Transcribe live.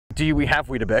do we have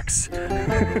Weetabix?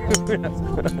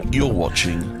 You're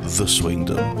watching The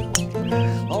Swingdom.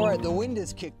 All right, the wind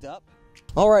is kicked up.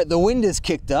 All right, the wind is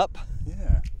kicked up.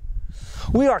 Yeah.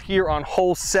 We are here on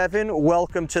hole 7.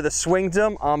 Welcome to the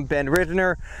Swingdom. I'm Ben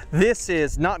Ridner. This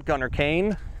is not Gunnar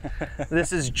Kane.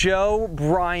 This is Joe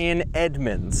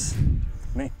Bryon-Edmonds.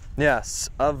 Me? Yes.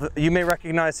 You may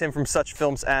recognize him from such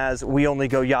films as We Only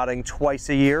Go Yachting Twice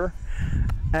a Year.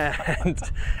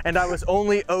 And I was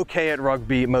only okay at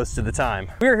rugby most of the time.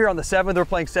 We're here on the 7th. We're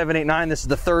playing 7, 8, 9. This is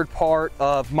the third part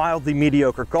of mildly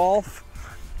mediocre golf.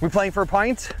 We playing for a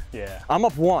pint? Yeah. I'm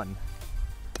up 1.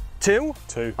 2?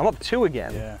 2. I'm up 2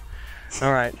 again. Yeah.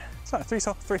 All right. So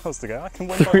 3 holes to go. I can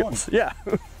win by 1. Yeah.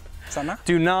 Is that enough?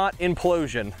 Do not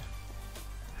implosion.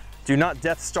 Do not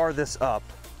Death Star this up.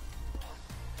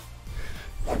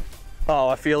 Oh,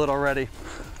 I feel it already.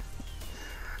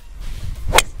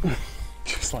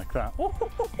 Just like that.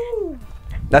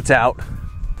 That's out.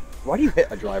 Why do you hit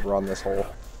a driver on this hole?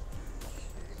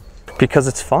 Because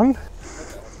it's fun.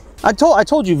 I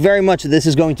told you very much this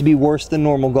is going to be worse than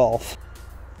normal golf.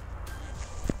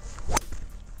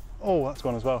 Oh, that's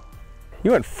gone as well.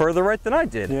 You went further right than I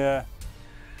did. Yeah.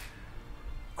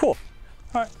 Cool.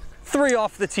 All right. 3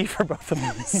 off the tee for both of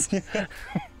us.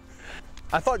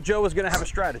 I thought Joe was going to have a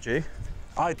strategy.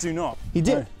 I do not. He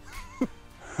did.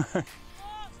 No.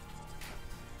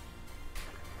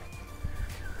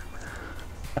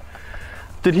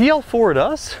 Did he yell forward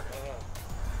us?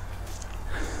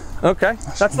 Okay,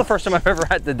 that's the first time I've ever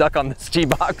had to duck on this tee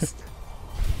box.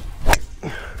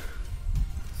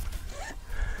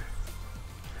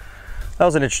 That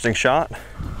was an interesting shot.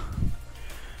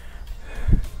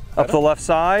 Up the left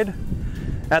side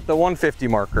at the 150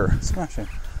 marker. Smashing.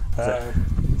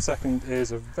 Second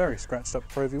is a very scratched up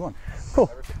Pro V1.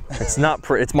 Cool. It's not,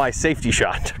 it's my safety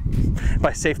shot.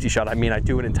 By safety shot, I mean I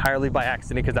do it entirely by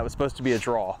accident because that was supposed to be a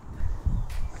draw.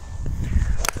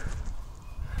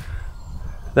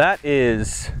 That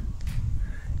is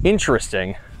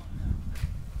interesting.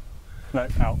 No,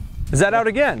 out. Is that out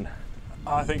again?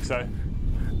 I think so.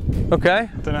 Okay.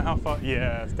 Don't know how far.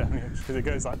 Yeah, it's definitely because it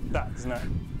goes like that, doesn't it?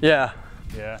 Yeah.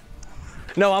 Yeah.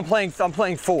 No, I'm playing 4.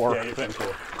 Yeah, you're playing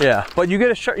 4. Yeah, but you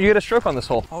get a stroke on this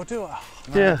hole. I'll do it. Oh,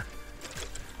 Yeah.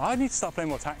 I need to start playing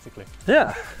more tactically.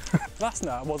 Yeah. Last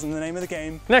night wasn't the name of the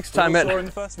game. Next time saw in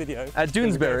the first video at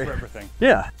Doonesbury. For everything.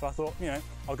 Yeah. So I thought, you know,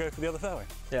 I'll go for the other fairway.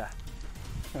 Yeah.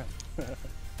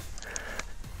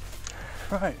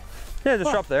 Right. Yeah, just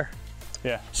drop there.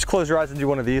 Yeah. Just close your eyes and do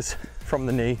one of these from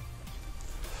the knee.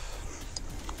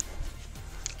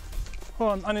 Well,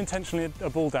 I'm unintentionally a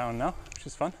ball down now, which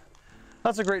is fun.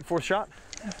 That's a great 4th shot.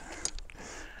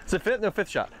 Is it 5th? No, 5th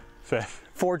shot. 5th.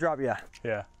 4 drop, yeah.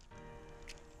 Yeah.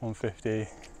 150.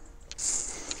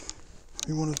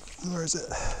 Where is it?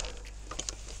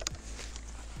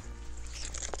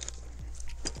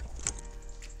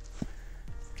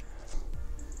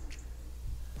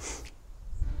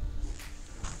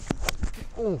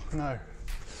 Oh, no.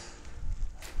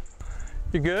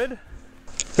 You good?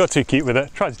 Got too cute with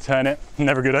it. Tried to turn it.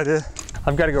 Never a good idea.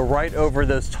 I've got to go right over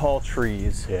those tall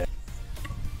trees. Yeah.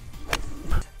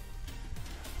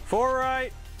 4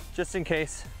 right, just in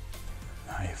case.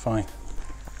 No, you're fine.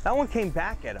 That one came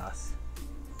back at us.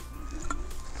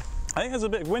 I think there's a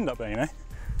bit of wind up there, you know?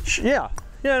 Yeah.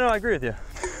 Yeah, no, I agree with you.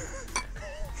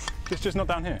 It's just not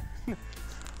down here.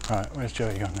 Right, where's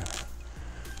Joey gone now?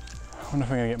 I wonder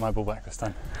if I'm going to get my ball back this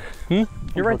time.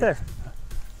 You're right there.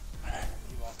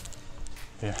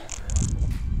 Yeah.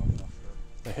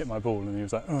 They hit my ball and he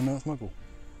was like, oh no, it's my ball.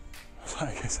 I was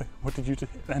like, okay, so what did you do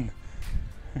then?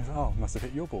 He was like, oh, must have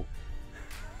hit your ball.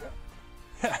 Yeah.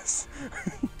 Yes.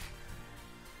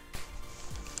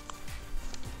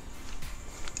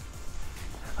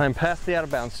 I'm past the out of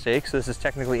bounds stake, so this is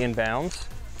technically inbounds.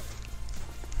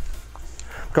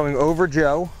 Going over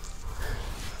Joe.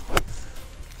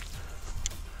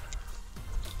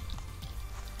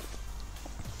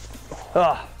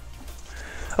 Ah,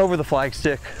 over the flag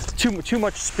stick. Too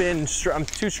much spin. I'm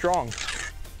too strong.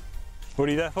 What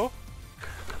are you there for?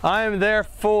 I'm there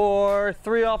for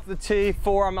 3 off the tee.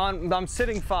 4. I'm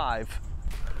sitting 5.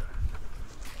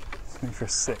 Looking for a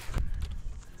 6.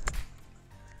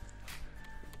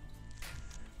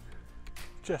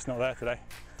 Just not there today.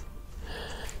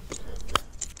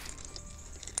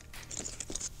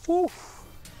 Woo.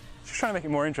 Just trying to make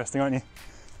it more interesting, aren't you?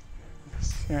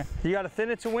 Yeah. You got to thin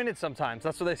it to win it sometimes.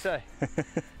 That's what they say.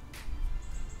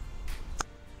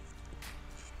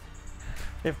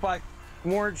 If by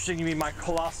more interesting you mean my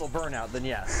colossal burnout, then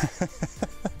yes.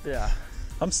 Yeah.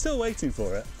 I'm still waiting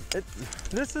for it.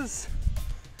 This is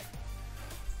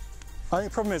I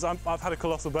think the problem is I've had a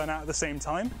colossal burnout at the same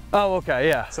time, Oh, okay,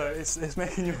 yeah. so it's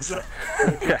making yours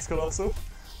Okay. less colossal.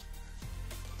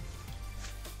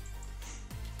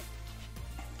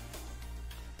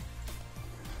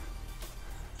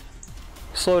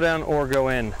 Slow down or go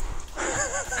in.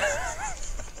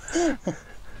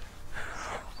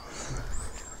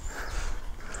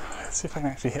 Let's see if I can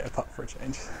actually hit a putt for a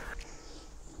change.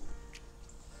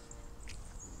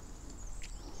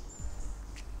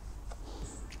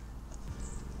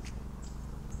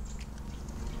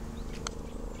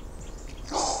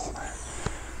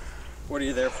 What are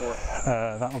you there for?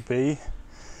 That'll be,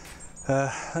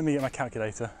 let me get my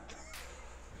calculator.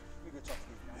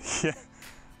 Yeah,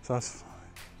 so that's 5,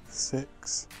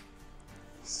 6,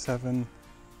 7.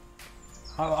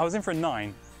 I was in for a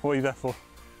 9. What are you there for?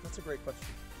 That's a great question.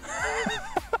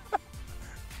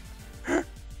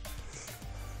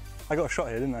 I got a shot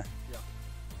here, didn't I? Yeah.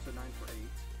 So 9 for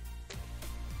 8.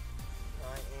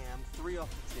 I am 3 off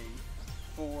the tee.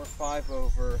 4, 5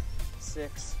 over,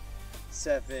 6,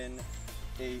 7,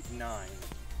 8, 9.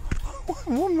 I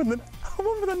won with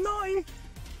a 9.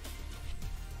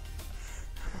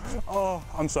 Oh,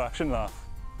 I'm sorry, I shouldn't laugh.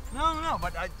 No,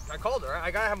 but I called her.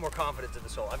 I gotta have more confidence in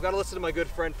this hole. I've got to listen to my good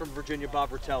friend from Virginia, Bob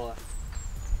Rotella.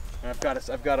 And I've got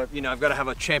to have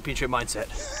a championship mindset.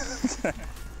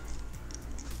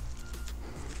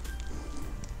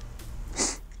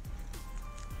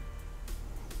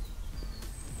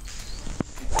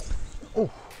 Oh,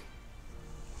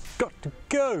 got to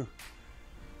go.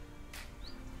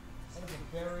 That was a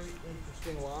very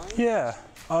interesting line. Yeah,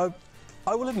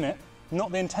 I will admit,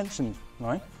 not the intention,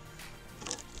 right? I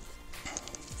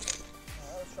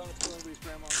was trying to pull anybody's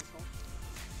grandma on this one.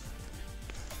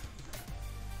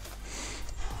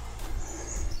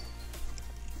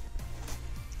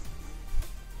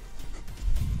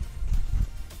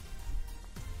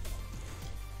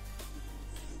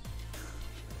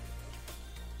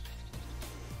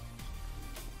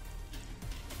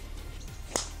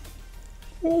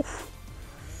 Oof.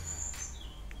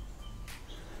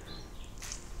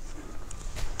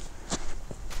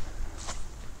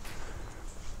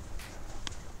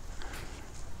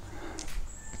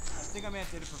 I think I may have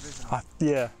to hit a provision.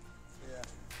 Yeah.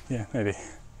 Yeah, maybe.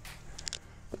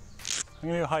 I'm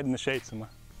gonna go hide in the shade somewhere.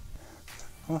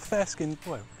 I'm a fair-skinned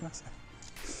boy, what can I say?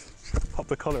 Pop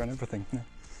the collar and everything. Yeah.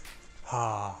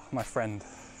 Ah, my friend.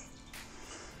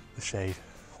 The shade.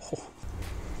 Oh.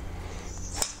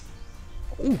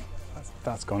 Ooh,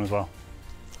 that's gone as well.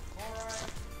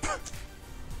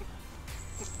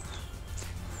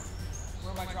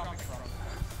 Where am I dropping from?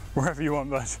 Wherever you want,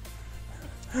 bud.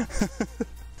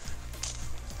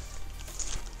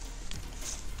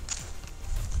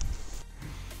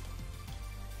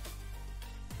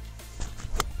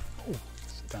 Oh,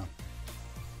 sit down.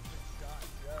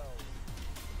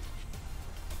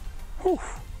 Whew.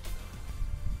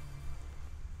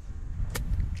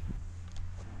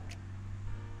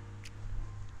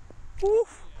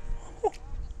 Oof. Oh.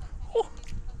 Oh.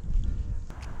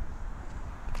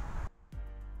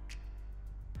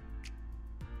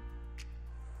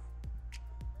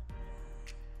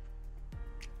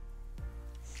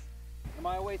 Am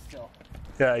I away still?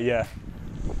 Yeah.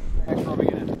 Thanks for rubbing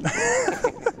it in.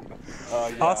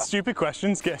 Yeah. Ask stupid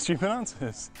questions, get stupid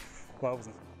answers. Well, I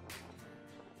wasn't.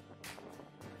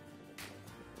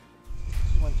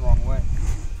 Went the wrong way.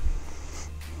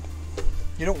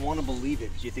 You don't want to believe it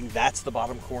because you think that's the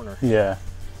bottom corner. Yeah.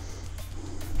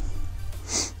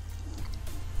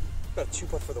 Got a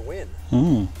 2-putt for the win.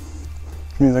 Means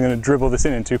I'm going to dribble this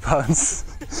in 2 putts.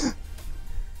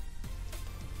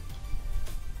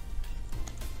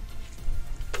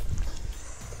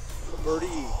 A birdie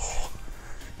each.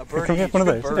 A birdie Can we each. get one of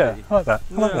Good those? birdie. Yeah, I like that.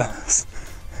 I like Yeah. that.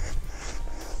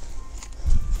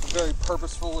 Very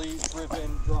purposefully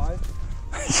driven drive.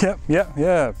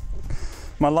 Yeah.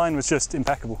 My line was just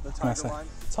impeccable. The can I tiger say. line.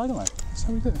 Tiger line. That's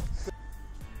how we do it.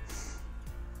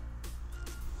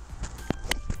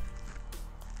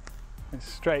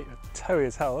 It's straight, toey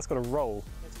as hell. That's got to roll.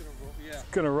 That's gonna roll, yeah. It's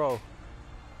gonna roll.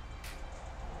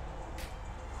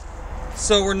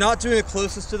 So we're not doing a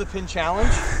closest to the pin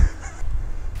challenge.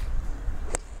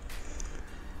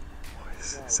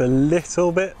 It's a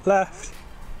little bit left.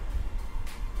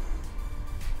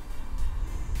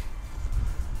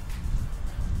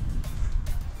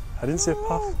 I didn't see a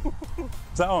puff.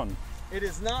 Is that on? It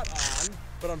is not on,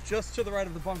 but I'm just to the right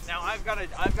of the bunks. Now I've got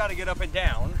to get up and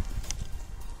down.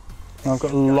 I've got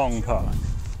a long putt.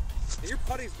 Your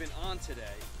putting's been on today.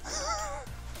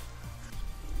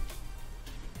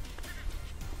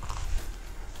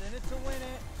 In it to win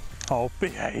it. Oh,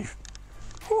 behave.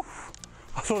 Whew.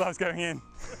 I thought that was going in.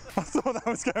 I thought that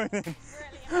was going in.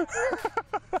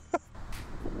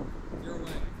 Your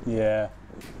way. Yeah. Is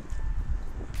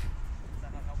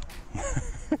that not helpful?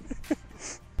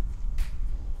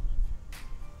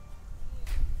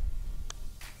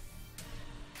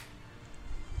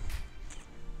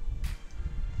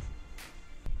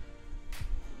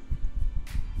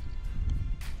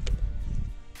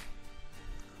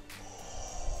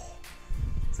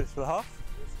 Is this for the half?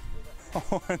 I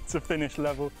want to finish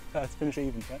level, to finish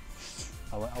even, yeah?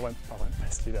 I won't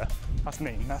best you there. That's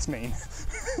mean, that's mean.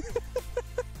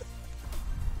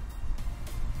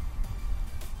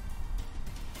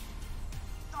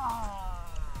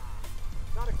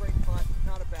 Not a great putt,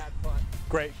 not a bad putt.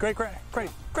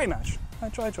 Great match. I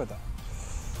enjoyed that.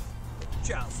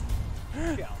 Chows.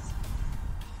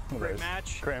 Great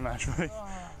match. Great match, buddy.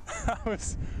 That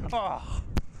was, I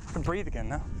can breathe again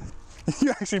now.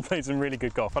 You actually played some really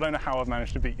good golf. I don't know how I've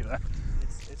managed to beat you there.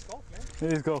 It's golf, man.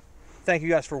 It is golf. Thank you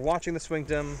guys for watching the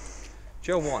Swingdom.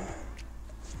 Joe won.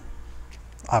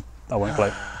 I won't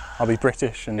play. I'll be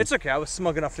British and. It's okay. I was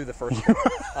smug enough through the first one.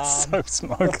 So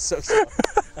smug. So smug.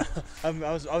 I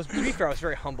was to be fair, I was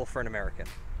very humble for an American.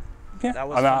 Yeah. That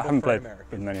was I haven't for played an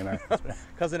American. with many Americans.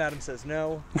 Cousin Adam says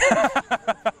no.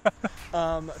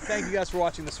 Thank you guys for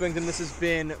watching the Swingdom. This has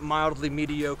been mildly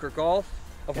mediocre golf,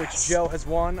 of which Joe has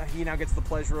won. He now gets the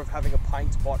pleasure of having a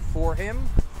pint bought for him.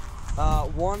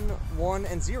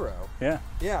 1-1-0. Yeah.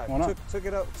 Yeah. Why not? Took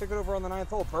it over on the 9th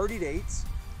hole. Birdied 8s.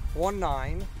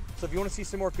 1-9. So if you want to see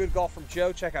some more good golf from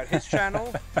Joe, check out his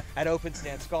channel at Open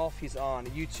Stance Golf. He's on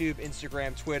YouTube,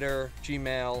 Instagram, Twitter,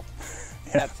 Gmail,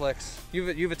 Netflix. You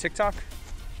have a TikTok?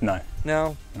 No.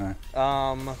 No? No.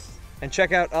 And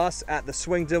check out us at the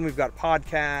Swingdom. We've got a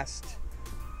podcast,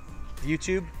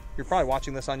 YouTube. You're probably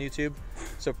watching this on YouTube.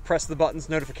 So press the buttons,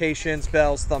 notifications,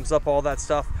 bells, thumbs up, all that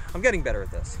stuff. I'm getting better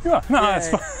at this. You are? No, Yay. that's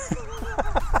fine.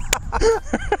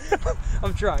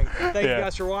 I'm trying. Thank you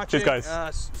guys for watching. Cheers,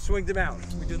 guys. Swingdom out.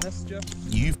 We doing this, Joe?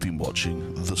 You've been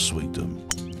watching The Swingdom.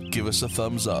 Give us a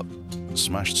thumbs up,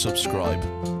 smash subscribe,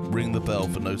 ring the bell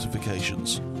for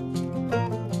notifications.